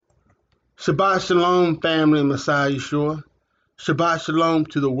Shabbat Shalom, family and Messiah Yeshua. Shabbat Shalom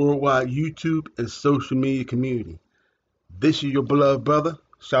to the worldwide YouTube and social media community. This is your beloved brother,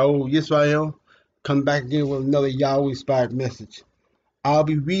 Shaul Yisrael, come back again with another Yahweh-inspired message. I'll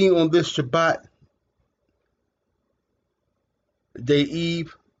be reading on this Shabbat, Day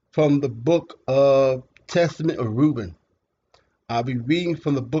Eve, from the book of Testament of Reuben. I'll be reading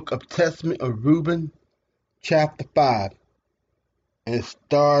from the book of Testament of Reuben, chapter 5, and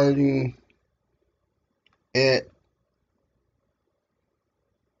starting at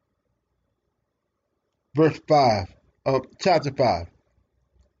verse 5 of chapter 5.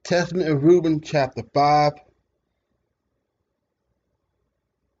 Testament of Reuben, chapter 5,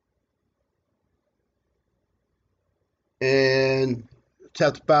 and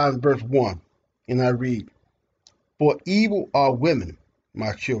chapter 5, verse 1. And I read, For evil are women,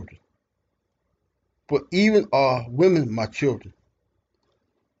 my children. For even are women, my children.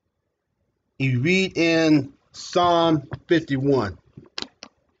 You read in Psalm 51.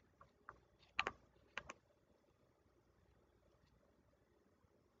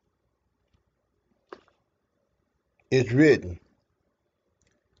 It's written,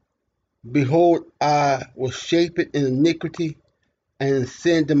 Behold, I was shapen in iniquity, and in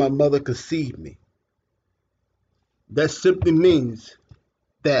sin did my mother conceive me. That simply means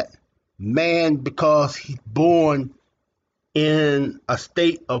that man, because he's born in a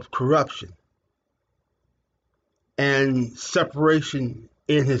state of corruption and separation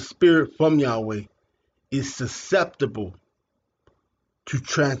in his spirit from Yahweh, is susceptible to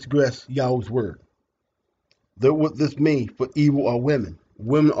transgress Yahweh's word. That's what this means for evil are women.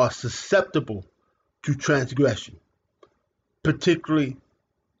 Women are susceptible to transgression, particularly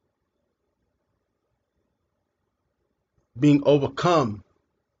being overcome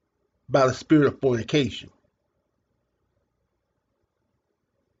by the spirit of fornication.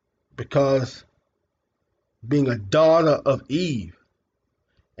 Because being a daughter of Eve,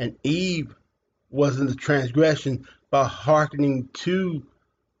 and Eve was in the transgression by hearkening to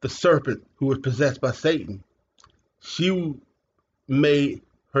the serpent who was possessed by Satan, she made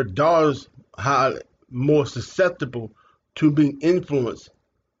her daughters more susceptible to being influenced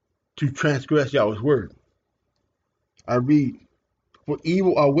to transgress Yahweh's word. I read, For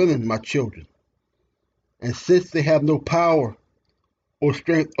evil are women, my children, and since they have no power or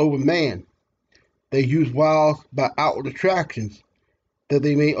strength over man, they use wiles by outward attractions that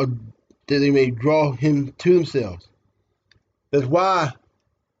they may draw him to themselves. That's why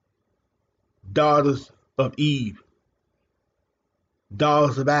daughters of Eve,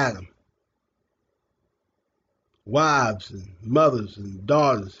 daughters of Adam, wives and mothers and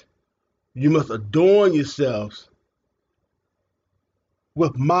daughters, you must adorn yourselves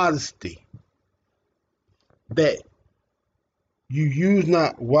with modesty, that you use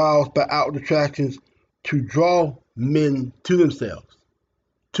not wiles by outward attractions to draw men to themselves,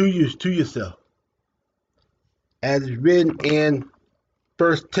 to yourself, as is written in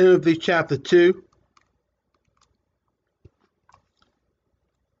 1 Timothy chapter 2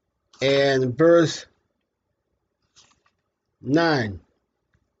 and verse 9.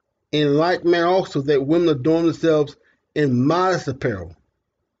 In like manner also that women adorn themselves in modest apparel,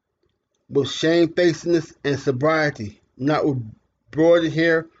 with shamefacedness and sobriety, not with broidered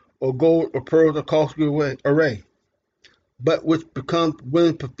hair or gold or pearls or costly array, but which becomes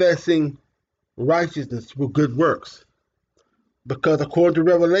women professing righteousness with good works. Because according to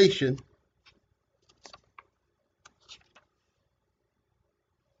Revelation,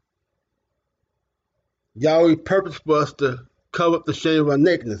 Yahweh purposed for us to cover up the shame of our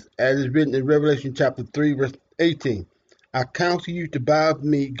nakedness, as is written in Revelation chapter 3, verse 18. I counsel you to buy of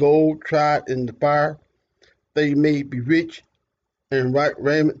me gold tried in the fire, that you may be rich, and right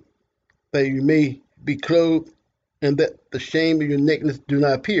raiment, that you may be clothed, and that the shame of your nakedness do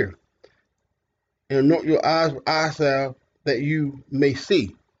not appear. And anoint your eyes with eye salve, that you may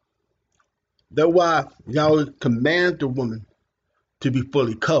see. That's why Yahweh commands the woman to be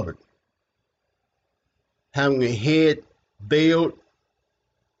fully covered, having a head veiled,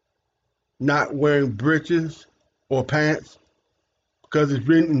 not wearing breeches or pants, because it's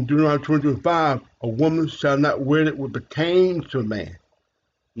written in Deuteronomy 20:5, a woman shall not wear it which pertains to a man.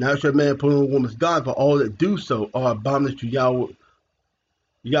 Now shall a man put on a woman's God, for all that do so are abominable to Yahweh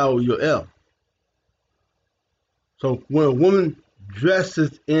your El. So when a woman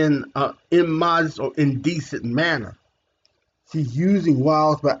dresses in an immodest or indecent manner, she's using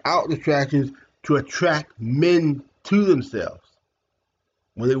wiles by outward attractions to attract men to themselves.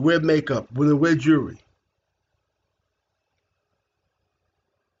 When they wear makeup, when they wear jewelry,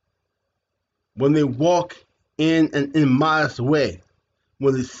 when they walk in an immodest way,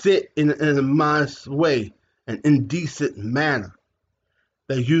 when they sit in a mindless way, an indecent manner.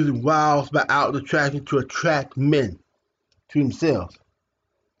 They're using wiles by outward attraction to attract men to themselves.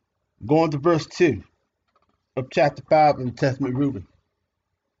 Going to verse 2 of chapter 5 of the Testament Reuben.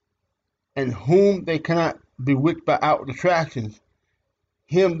 And whom they cannot bewitch by outward attractions,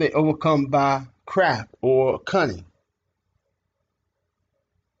 him they overcome by craft or cunning.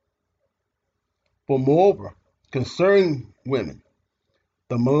 For moreover, concerning women,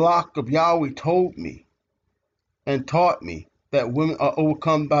 the Malach of Yahweh told me and taught me that women are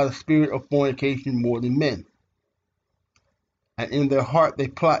overcome by the spirit of fornication more than men. And in their heart they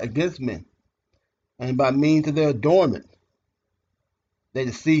plot against men, and by means of their adornment they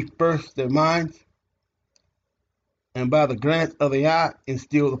deceive first their minds, and by the glance of the eye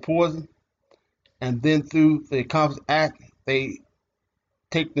instill the poison, and then through the accomplished act they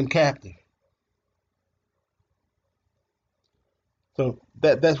take them captive. So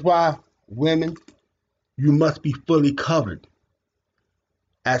that's why women, you must be fully covered,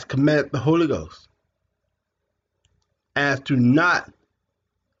 as commanded the Holy Ghost, as to not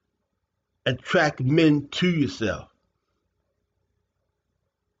attract men to yourself.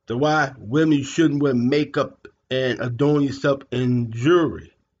 So why women, you shouldn't wear makeup and adorn yourself in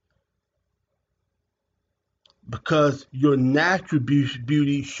jewelry, because your natural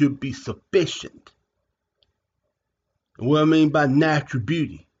beauty should be sufficient. And what I mean by natural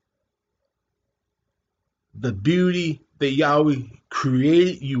beauty, the beauty that Yahweh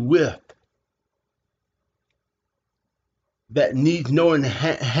created you with, that needs no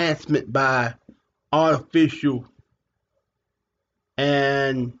enhancement by artificial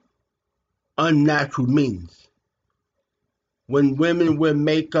and unnatural means. When women wear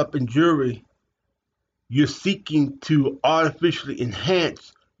makeup and jewelry, you're seeking to artificially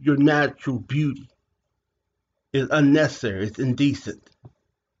enhance your natural beauty. It's unnecessary, it's indecent.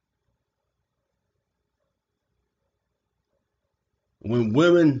 When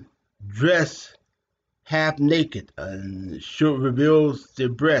women dress half naked and reveals their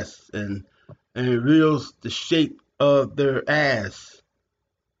breasts and reveals the shape of their ass,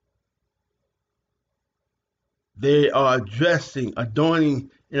 they are dressing, adorning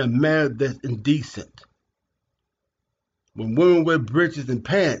in a manner that's indecent. When women wear breeches and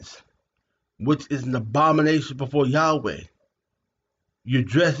pants, which is an abomination before Yahweh, you're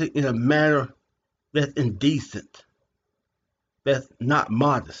dressing in a manner that's indecent, that's not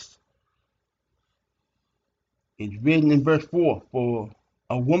modest. It's written in verse 4, for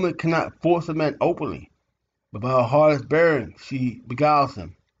a woman cannot force a man openly, but by her heart is barren, she beguiles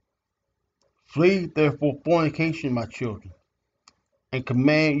him. Flee therefore fornication, my children, and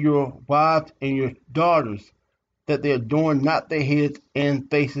command your wives and your daughters that they adorn not their heads and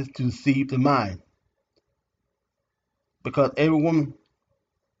faces to deceive the mind. Because every woman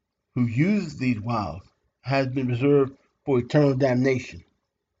who uses these wiles has been reserved for eternal damnation.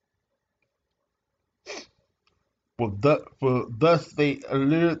 For thus they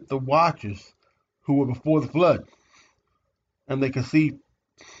allured the watchers who were before the flood, and they conceived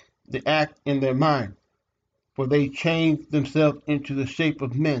the act in their mind. For they changed themselves into the shape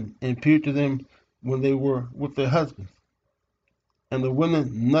of men, and appeared to them when they were with their husbands. And the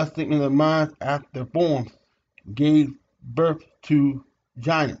women, lusting in their minds after their forms, gave birth to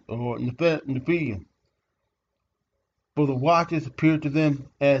giants, or Nephilim. For the watchers appeared to them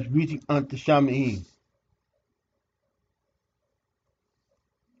as reaching unto Shamaim.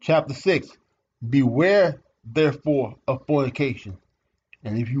 Chapter 6. Beware therefore of fornication,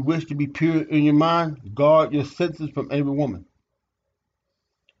 and if you wish to be pure in your mind, guard your senses from every woman,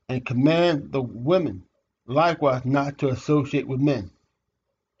 and command the women likewise not to associate with men,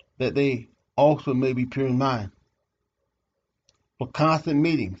 that they also may be pure in mind. For constant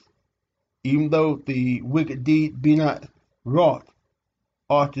meetings, even though the wicked deed be not wrought,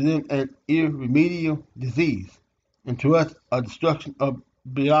 are to them an irremediable disease, and to us a destruction of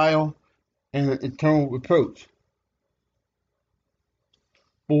Belial and an eternal reproach.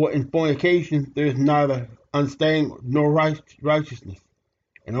 For in fornication there is neither understanding nor righteousness,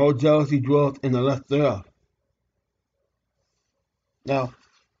 and all jealousy dwells in the lust thereof. Now,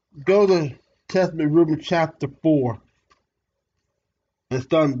 go to Testament Reuben chapter 4 and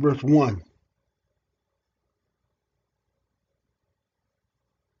start in verse 1.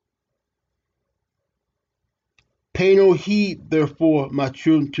 Pay no heed, therefore, my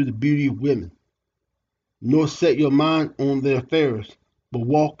children, to the beauty of women, nor set your mind on their affairs, but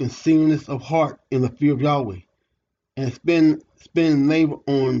walk in singleness of heart in the fear of Yahweh, and spend labor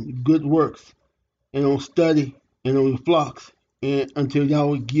on good works, and on study, and on your flocks, and until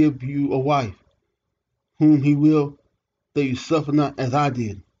Yahweh give you a wife, whom he will that you suffer not as I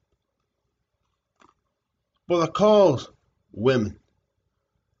did. For the cause, women,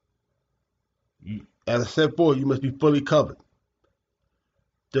 as I said before, you must be fully covered.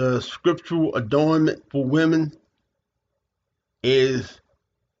 The scriptural adornment for women is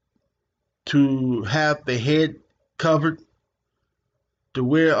to have the head covered, to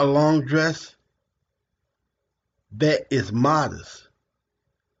wear a long dress that is modest,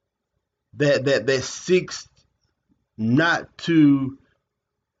 that seeks not to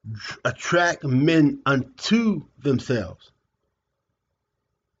attract men unto themselves.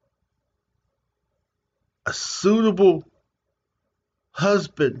 A suitable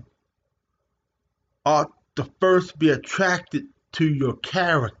husband ought to first be attracted to your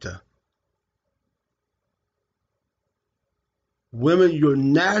character. Women, your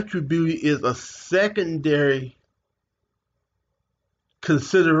natural beauty is a secondary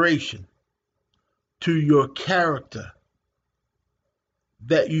consideration to your character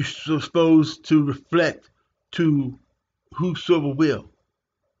that you're supposed to reflect to whosoever will.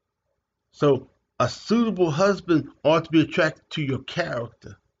 So a suitable husband ought to be attracted to your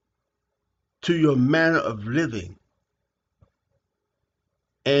character, to your manner of living,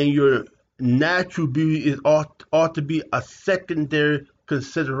 and your natural beauty ought to be a secondary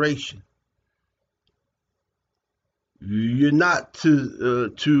consideration. You're not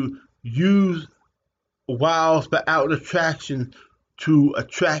to use wiles by outward attraction to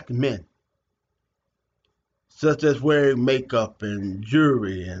attract men, such as wearing makeup and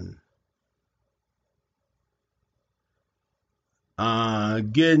jewelry and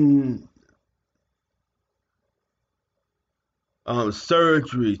getting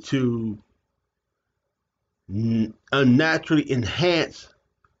surgery to unnaturally enhance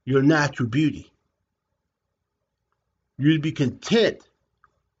your natural beauty. You'd be content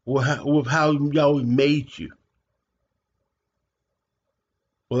with how Yahweh made you.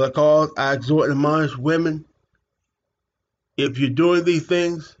 For that cause, I exhort and admonish women, if you're doing these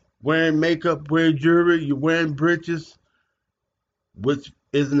things, wearing makeup, wearing jewelry, you're wearing breeches, which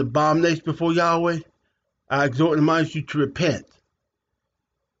is an abomination before Yahweh, I exhort and admonish you to repent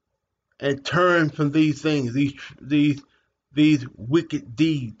and turn from these things, these wicked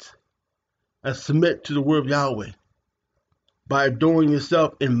deeds, and submit to the word of Yahweh by adorning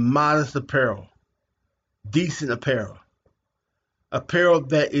yourself in modest apparel, decent apparel, apparel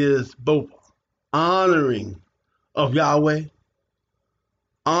that is both honoring of Yahweh,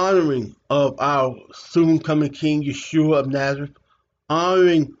 honoring of our soon coming King Yeshua of Nazareth,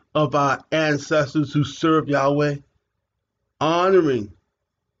 honoring of our ancestors who served Yahweh, honoring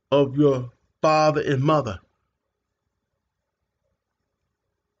of your father and mother.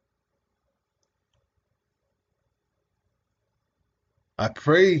 I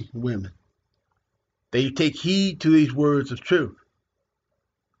pray, women, that you take heed to these words of truth,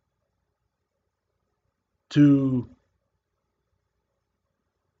 to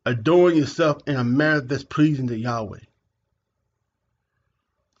adorn yourself in a manner that's pleasing to Yahweh.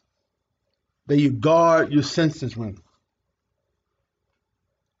 That you guard your senses, women.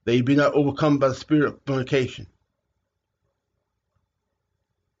 That you be not overcome by the spirit of fornication.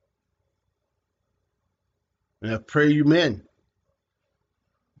 And I pray you men,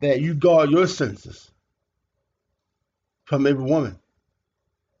 that you guard your senses from every woman.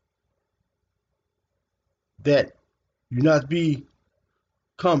 That you not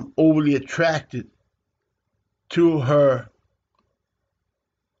become overly attracted to her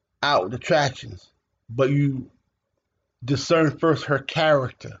outward attractions, but you discern first her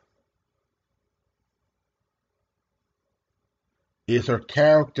character. Is her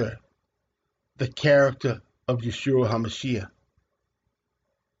character the character of Yeshua HaMashiach?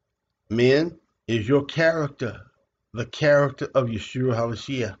 Men, is your character the character of Yeshua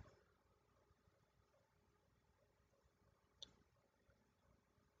HaMashiach?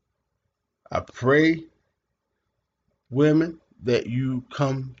 I pray, women, that you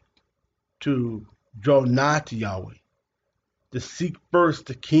come to draw nigh to Yahweh, to seek first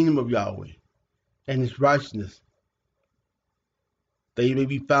the kingdom of Yahweh and his righteousness, that you may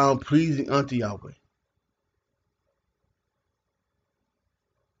be found pleasing unto Yahweh.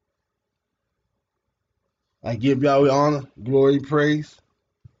 I give Yahweh honor, glory, and praise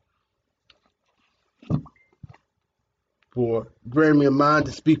for granting me a mind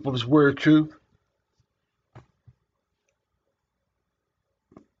to speak for his word of truth.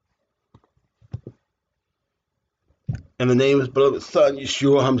 In the name of his beloved Son,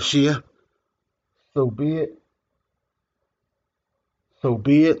 Yeshua HaMashiach, so be it. So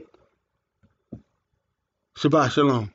be it. Shabbat Shalom.